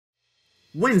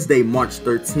Wednesday, March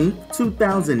 13th,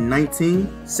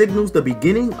 2019 signals the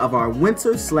beginning of our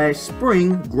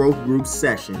winter/spring growth group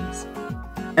sessions.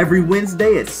 Every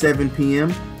Wednesday at 7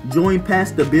 p.m., join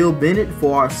Pastor Bill Bennett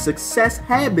for our Success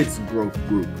Habits growth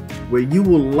group, where you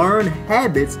will learn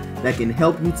habits that can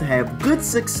help you to have good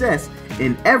success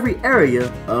in every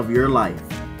area of your life.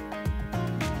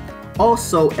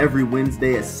 Also, every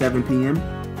Wednesday at 7 p.m.,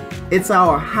 it's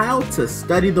our How to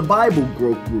Study the Bible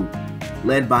growth group,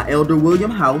 led by Elder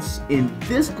William House. In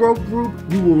this growth group,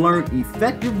 you will learn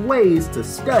effective ways to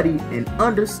study and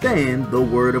understand the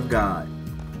Word of God.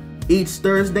 Each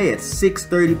Thursday at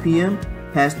 6:30 p.m.,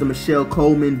 Pastor Michelle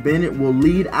Coleman Bennett will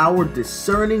lead our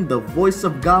Discerning the Voice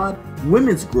of God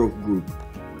women's growth group.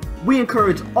 We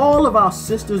encourage all of our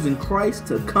sisters in Christ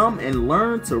to come and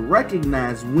learn to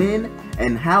recognize when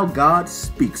and how God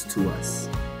speaks to us.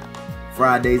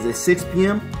 Fridays at 6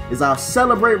 p.m. is our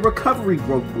Celebrate Recovery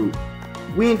growth group.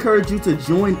 We encourage you to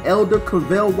join Elder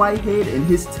Cavell Whitehead and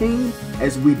his team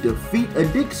as we defeat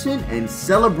addiction and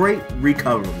celebrate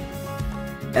recovery.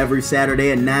 Every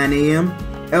Saturday at 9 a.m.,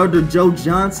 Elder Joe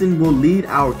Johnson will lead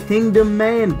our Kingdom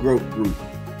Man growth group.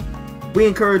 We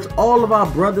encourage all of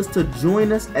our brothers to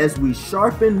join us as we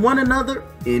sharpen one another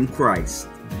in Christ.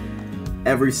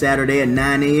 Every Saturday at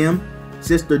 9 a.m.,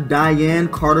 Sister Diane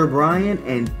Carter-Bryan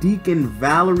and Deacon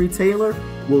Valerie Taylor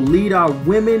will lead our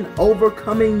Women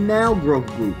Overcoming Now growth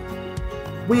group.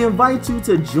 We invite you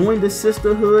to join the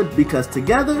sisterhood because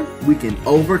together we can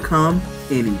overcome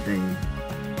anything.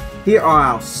 Here are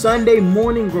our Sunday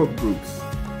morning growth groups.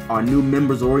 Our new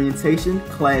members orientation,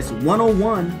 Class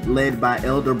 101, led by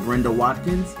Elder Brenda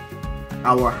Watkins.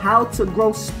 Our How to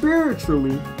Grow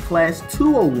Spiritually, Class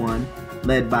 201,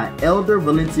 led by Elder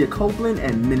Valencia Copeland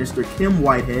and Minister Kim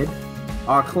Whitehead.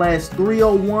 Our Class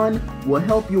 301 will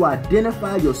help you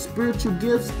identify your spiritual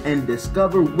gifts and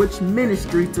discover which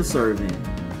ministry to serve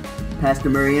in. Pastor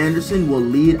Mary Anderson will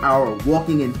lead our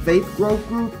Walking in Faith growth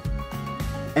group.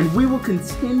 And we will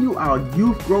continue our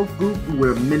youth growth group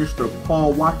where Minister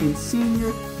Paul Watkins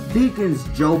Sr., Deacons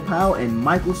Joe Powell and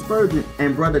Michael Spurgeon,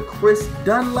 and Brother Chris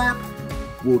Dunlap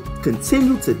will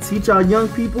continue to teach our young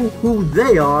people who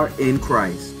they are in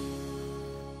Christ.